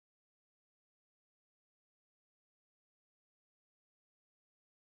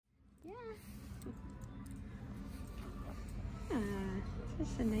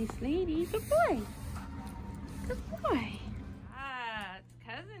That's a nice lady. Good boy. Good boy. Ah, it's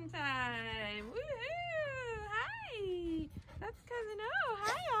cousin time. Woohoo! Hi. That's cousin O.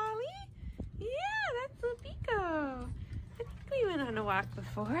 Hi, Ollie. Yeah, that's little Pico. I think we went on a walk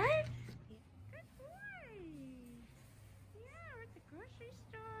before. Good boy. Yeah, we're at the grocery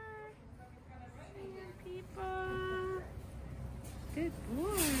store. Seeing people. Good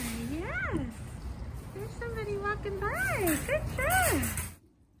boy. Yes. There's somebody walking by. Good job.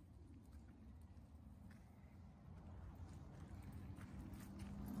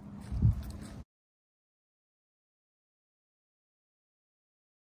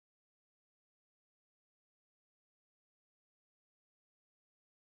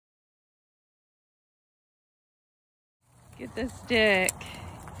 Get the stick.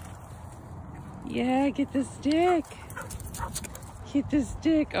 Yeah, get the stick. Get the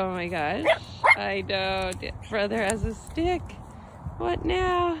stick. Oh my gosh. I know. Brother has a stick. What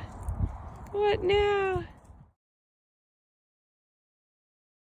now? What now?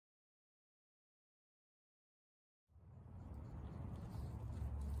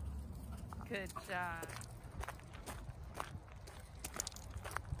 Good job.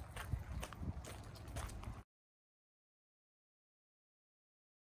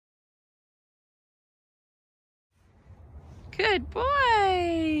 Good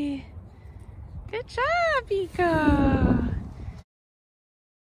boy. Good job, Pico.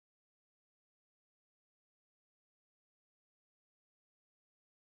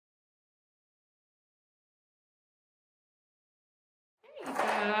 There you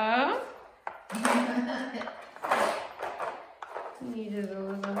go. Needed a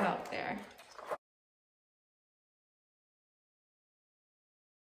little help there.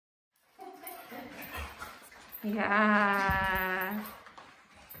 Yeah.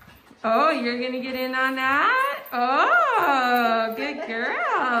 Oh, you're gonna get in on that? Oh, good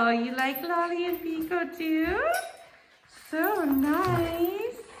girl. You like Lolly and Pico too? So nice.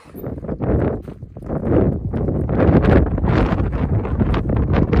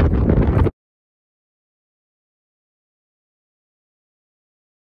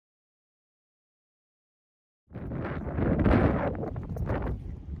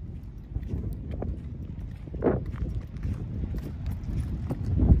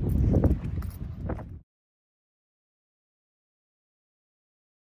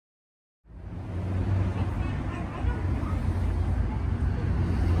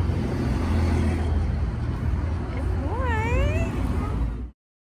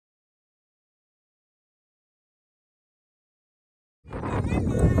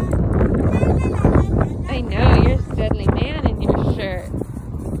 I know, you're a Studley man in your shirt.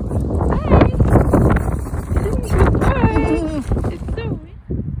 Hi! Good boy! It's so weird.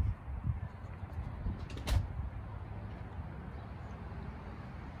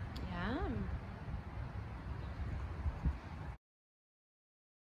 Yum.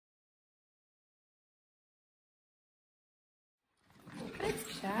 Good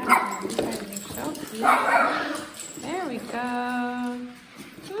job. You guys are so cute. There we go.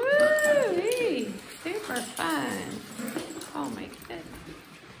 Woo-wee! Super fun. Oh my goodness.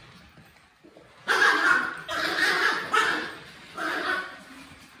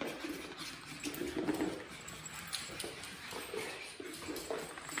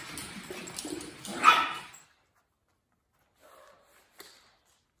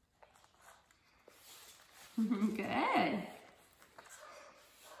 Good.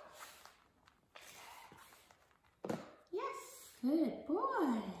 Yes, good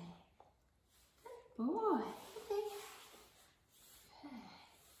boy. Good boy. Okay. Good.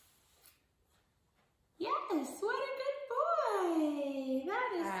 Yes, what a good boy. That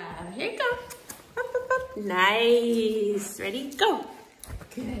is here you go. Up, up, up. Nice. Ready? Go.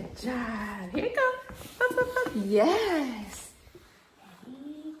 Good job. Here you go. Up, up, up. Yes.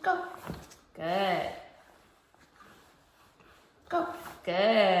 Ready? Go. Good. Go.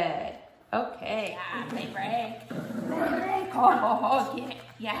 Good. Okay. Yeah, play break. Play break. Oh, get it.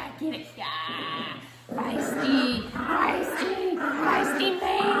 Yeah, get it. Yeah. Feisty. Feisty. Feisty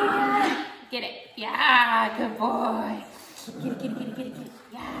man. Get it. Yeah, good boy. Get it, get it, get it, get it, get it.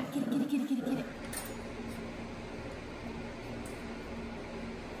 Yeah, get it, get it, get it, get it, get it.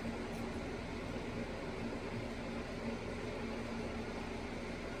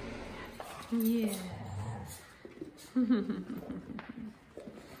 Yeah.